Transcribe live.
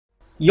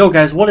Yo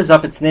guys, what is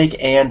up? It's Snake,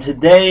 and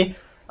today,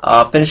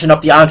 finishing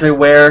up the Andre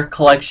Ware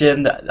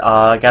collection.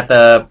 Got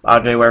the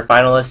Andre Ware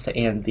finalist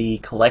and the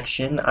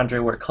Andre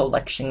Ware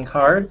collection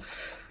card.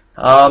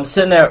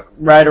 Sitting at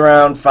right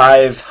around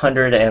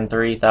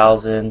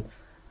 503,000.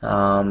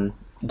 Don't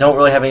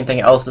really have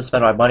anything else to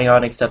spend my money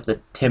on except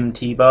the Tim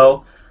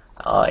Tebow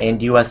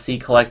and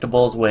USC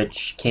collectibles,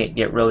 which can't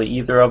get really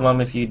either of them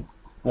if you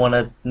want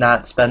to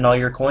not spend all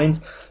your coins.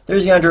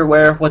 There's the Andre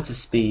Ware. What's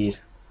his speed?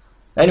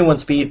 91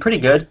 speed, pretty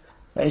good.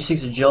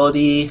 96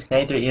 agility,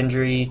 93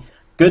 injury,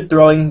 good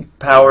throwing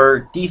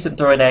power, decent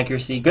throwing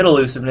accuracy, good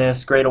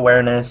elusiveness, great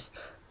awareness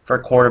for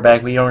a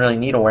quarterback. But you don't really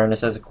need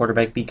awareness as a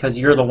quarterback because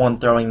you're the one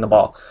throwing the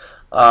ball.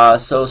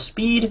 So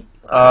speed,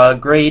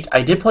 great.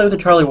 I did play with the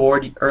Charlie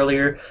Ward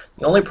earlier.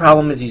 The only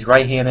problem is he's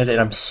right-handed, and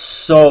I'm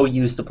so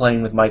used to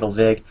playing with Michael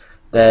Vick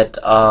that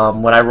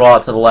when I roll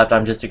out to the left,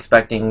 I'm just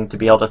expecting to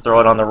be able to throw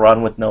it on the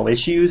run with no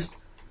issues.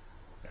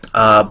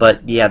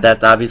 But yeah,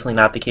 that's obviously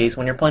not the case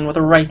when you're playing with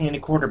a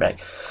right-handed quarterback.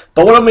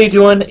 But what I'm going to be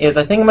doing is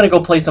I think I'm going to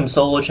go play some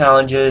solo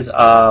challenges,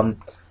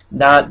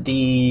 not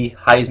the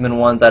Heisman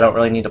ones. I don't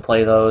really need to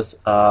play those.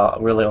 I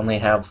think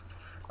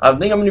I'm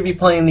going to be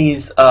playing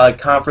these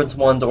conference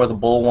ones or the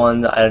bowl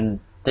one. I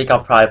think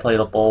I'll probably play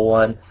the bowl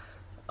one.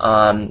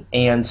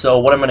 And so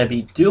what I'm going to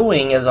be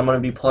doing is I'm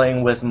going to be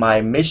playing with my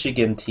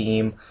Michigan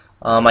team.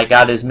 I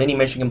got as many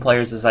Michigan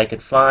players as I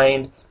could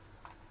find.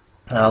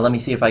 Let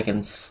me see if I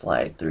can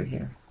slide through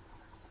here.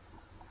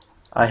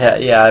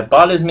 I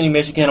bought as many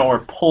Michigan or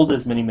pulled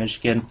as many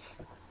Michigan.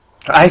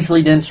 I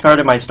actually didn't start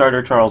my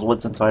starter Charles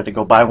Woodson, so I had to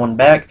go buy one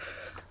back.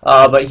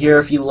 But here,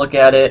 if you look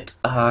at it,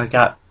 I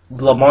got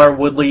Lamar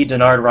Woodley,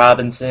 Denard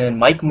Robinson,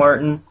 Mike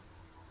Martin,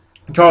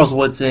 Charles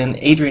Woodson,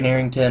 Adrian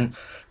Arrington,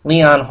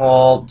 Leon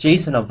Hall,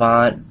 Jason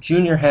Avant,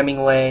 Junior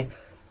Hemingway,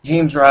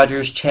 James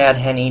Rogers, Chad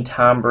Henne,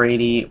 Tom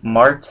Brady,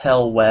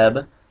 Martell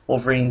Webb,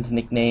 Wolverine's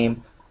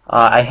nickname.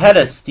 I had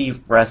a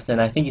Steve Preston.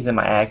 I think he's in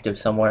my active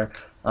somewhere.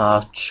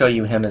 I'll show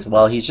you him as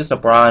well. He's just a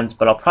bronze,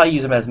 but I'll probably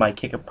use him as my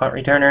kick and punt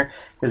returner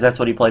because that's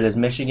what he played as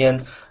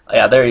Michigan.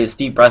 Yeah, there he is,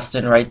 Steve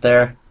Preston right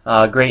there.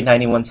 Great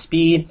 91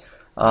 speed.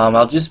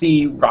 I'll just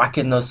be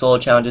rocking those solo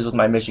challenges with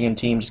my Michigan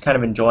team, just kind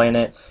of enjoying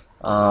it.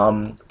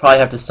 Probably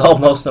have to sell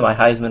most of my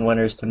Heisman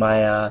winners to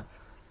my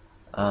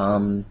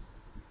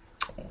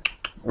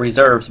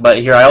reserves. But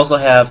here I also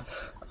have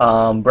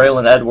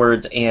Braylon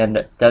Edwards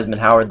and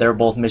Desmond Howard. They're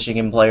both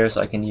Michigan players,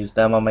 so I can use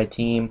them on my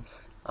team.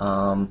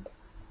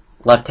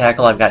 Left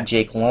tackle, I've got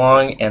Jake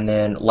Long, and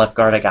then left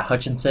guard, I got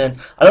Hutchinson.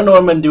 I don't know what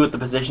I'm going to do with the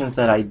positions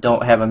that I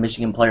don't have a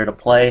Michigan player to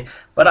play,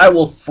 but I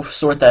will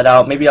sort that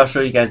out. Maybe I'll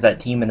show you guys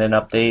that team in an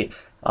update,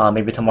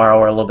 maybe tomorrow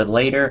or a little bit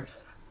later.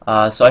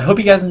 So I hope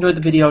you guys enjoyed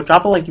the video.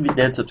 Drop a like if you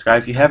did,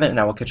 subscribe if you haven't, and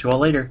I will catch you all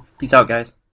later. Peace out, guys.